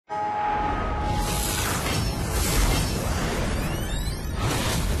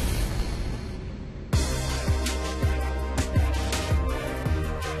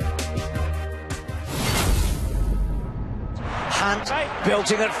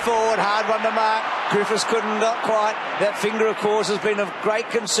belting it forward, hard one to mark. Griffiths couldn't got quite. That finger, of course, has been of great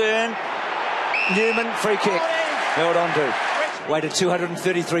concern. Newman, free kick, held on to. Waited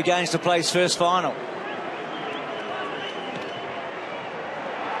 233 games to play his first final.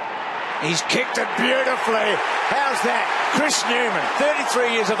 He's kicked it beautifully. How's that? Chris Newman,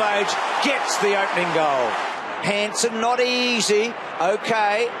 33 years of age, gets the opening goal. Hansen, not easy.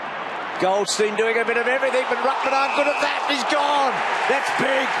 Okay. Goldstein doing a bit of everything, but Ruckman aren't good at that. He's gone. That's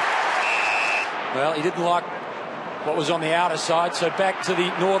big. Well, he didn't like what was on the outer side, so back to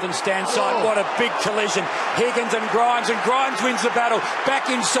the northern stand side. What a big collision. Higgins and Grimes wins the battle. Back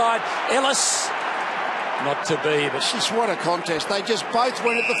inside, Ellis. Not to be, but just what a contest. They just both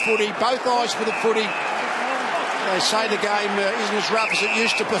went at the footy, both eyes for the footy. They say the game isn't as rough as it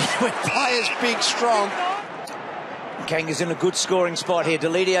used to be when players big, strong. Kanga's in a good scoring spot here.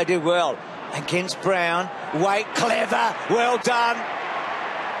 Deledio did well against Brown. Waite, clever, well done.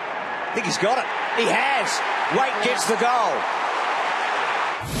 I think he's got it. He has. Waite gets the goal.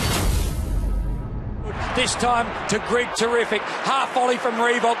 This time to Greg, terrific. Half volley from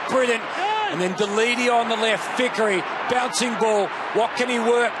Revolt, brilliant. And then Deledio on the left, Vickery, bouncing ball. What can he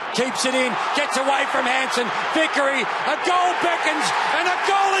work? Keeps it in, gets away from Hansen. Vickery, a goal beckons, and a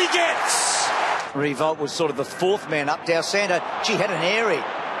goal he gets. Revolt was sort of the fourth man up. Dow Santo, gee, had an airy.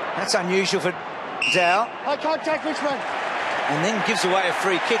 That's unusual for Dow. High contact, Richmond. And then gives away a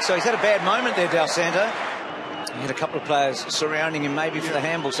free kick, so he's had a bad moment there, Dow Santo. He had a couple of players surrounding him, maybe for the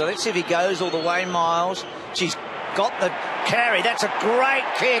handball. So let's see if he goes all the way, Miles. She's got the carry. That's a great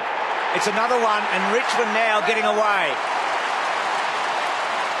kick. It's another one, and Richmond now getting away.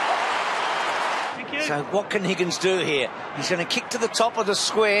 So what can Higgins do here? He's going to kick to the top of the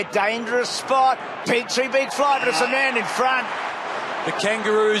square. Dangerous spot. Petrie, big fly, but it's a man in front. The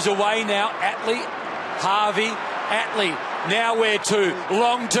Kangaroos away now. Attlee, Harvey, Attlee. Now where to?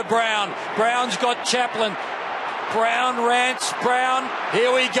 Long to Brown. Brown's got Chaplin. Brown rants. Brown.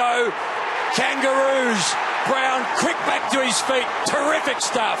 Here we go. Kangaroos. Brown quick back to his feet. Terrific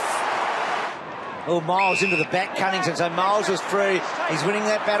stuff. Oh, Miles into the back, Cunnington. So Miles is free. He's winning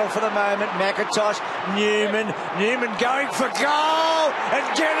that battle for the moment. McIntosh, Newman going for goal and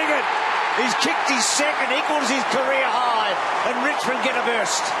getting it. He's kicked his second, equals his career high, and Richmond get a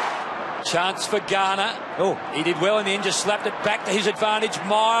burst. Chance for Garner. Oh, he did well in the end, just slapped it back to his advantage.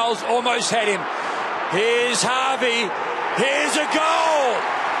 Miles almost had him. Here's Harvey. Here's a goal.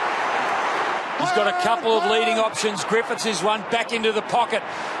 He's got a couple of leading options. Griffiths is one back into the pocket.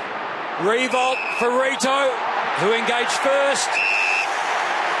 Revolt for Rito, who engaged first.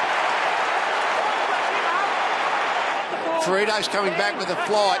 Ferrito's coming back with a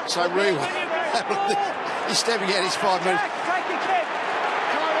flight, so Revolt he's stepping out his 5 minutes.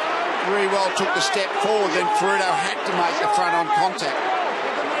 Revolt took the step forward, then Ferrito had to make the front on contact.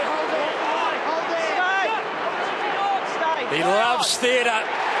 He loves theatre.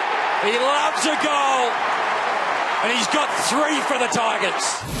 He loves a goal. And he's got 3 for the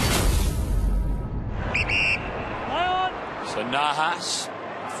Tigers. So Nahas,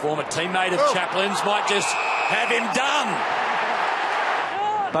 former teammate of Chaplin's, might just have him done.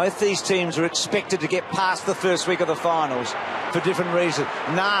 Both these teams are expected to get past the first week of the finals for different reasons.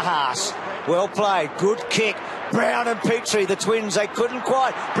 Nahas, well played, good kick. Brown and Petrie, the twins, they couldn't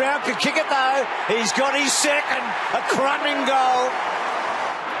quite. Brown could kick it though. He's got his second, a crumbing goal.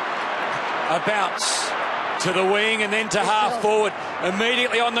 A bounce to the wing and then to half forward.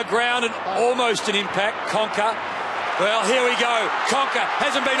 Immediately on the ground and almost an impact. Conker. Well, here we go. Conker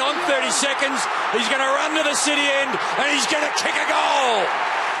hasn't been on 30 seconds. He's going to run to the city end and he's going to kick a goal.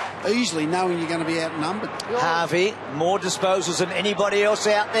 Easily knowing you're going to be outnumbered. Harvey, more disposals than anybody else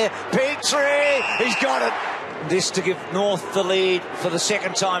out there. Petrie, he's got it. This to give North the lead for the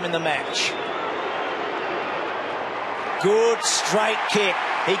second time in the match. Good straight kick.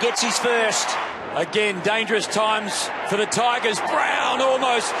 He gets his first. Again, dangerous times for the Tigers. Brown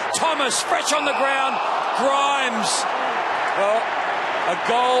almost. Thomas fresh on the ground. Grimes. Well, a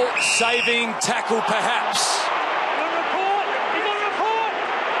goal-saving tackle perhaps. He's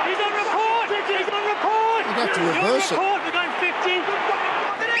on report. You'd have to reverse it. We're going 50.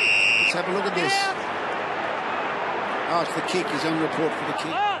 Let's have a look at this. Oh, it's the kick. He's on report for the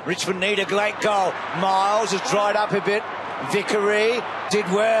kick. Richmond need a great goal. Miles has dried up a bit. Vickery did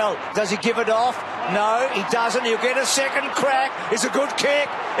well. Does he give it off? No, he doesn't. He'll get a second crack. It's a good kick.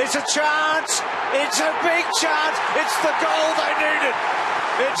 It's a chance. It's a big chance. It's the goal they needed.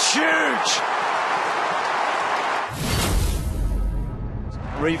 It's huge.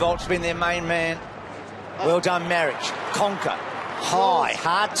 Revolt's been their main man. Well done, Marriage. Conker. High,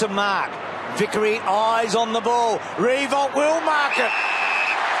 hard to mark. Vickery, eyes on the ball. Revolt will mark it.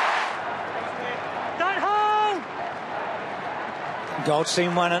 Don't hold!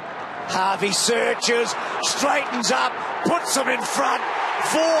 Goldstein won it. Harvey searches, straightens up, puts them in front.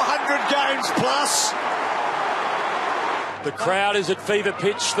 400 games plus. The crowd is at fever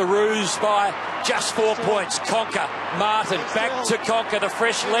pitch. The Roos by just 4 points. Conker, Martin, back to Conker, the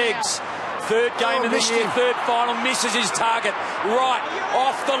fresh legs. Third game of the year, third final, misses his target. Right,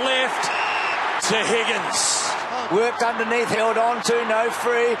 off the left to Higgins. Worked underneath, held on to, no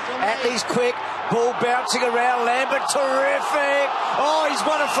free. Atlee's quick, ball bouncing around. Lambert, terrific. Oh, he's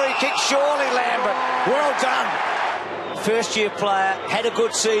won a free kick, surely, Lambert. Well done. First year player, had a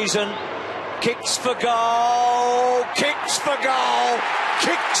good season. Kicks for goal, kicks for goal,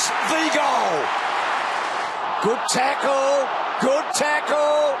 kicks the goal. Good tackle, good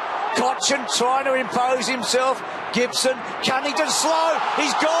tackle. Cotchin trying to impose himself. Gibson, Cunnington slow,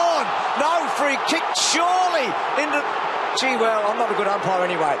 he's gone. No free kick, surely into... Gee, well, I'm not a good umpire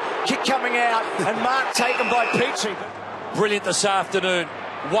anyway. Kick coming out and mark taken by Petrie. Brilliant this afternoon.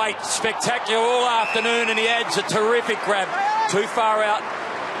 Waite, spectacular all afternoon, and he adds a terrific grab. Too far out.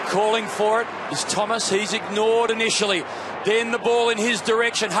 Calling for it is Thomas. He's ignored initially. Then the ball in his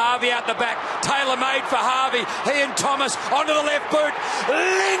direction. Harvey out the back. Taylor made for Harvey. He and Thomas onto the left boot.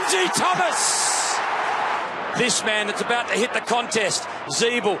 Lindsay Thomas! This man that's about to hit the contest.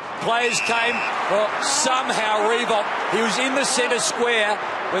 Zeeble. Players came. Well, somehow Revolt. He was in the centre square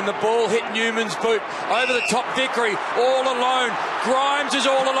when the ball hit Newman's boot. Over the top, Vickery all alone. Grimes is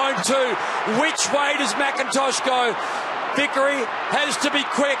all alone too. Which way does McIntosh go? Vickery has to be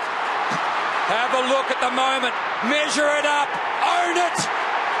quick. Have a look at the moment. Measure it up. Own it.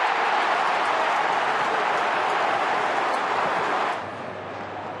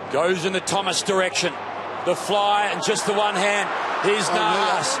 Goes in the Thomas direction. The fly and just the one hand. Here's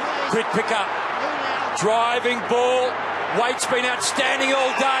Nahas. Quick pick up. Driving ball. Waite's been outstanding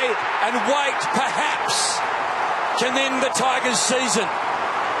all day. And Waite, perhaps, can end the Tigers' season.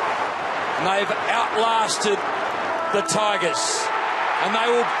 And they've outlasted the Tigers, and they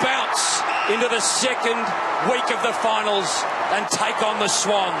will bounce into the second week of the finals and take on the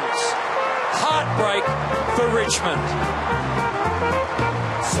Swans. Heartbreak for Richmond.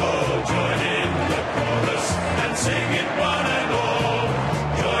 So join in the chorus and sing it one and all.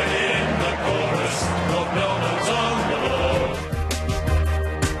 Join in the chorus, North Melbourne's on the ball.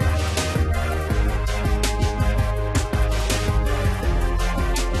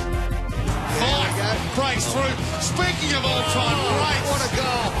 Breaks through. Speaking of all time, great. What a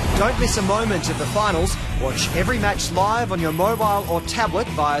goal. Don't miss a moment of the finals. Watch every match live on your mobile or tablet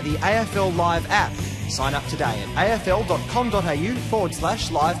via the AFL Live app. Sign up today at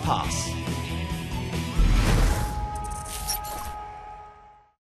afl.com.au/live pass.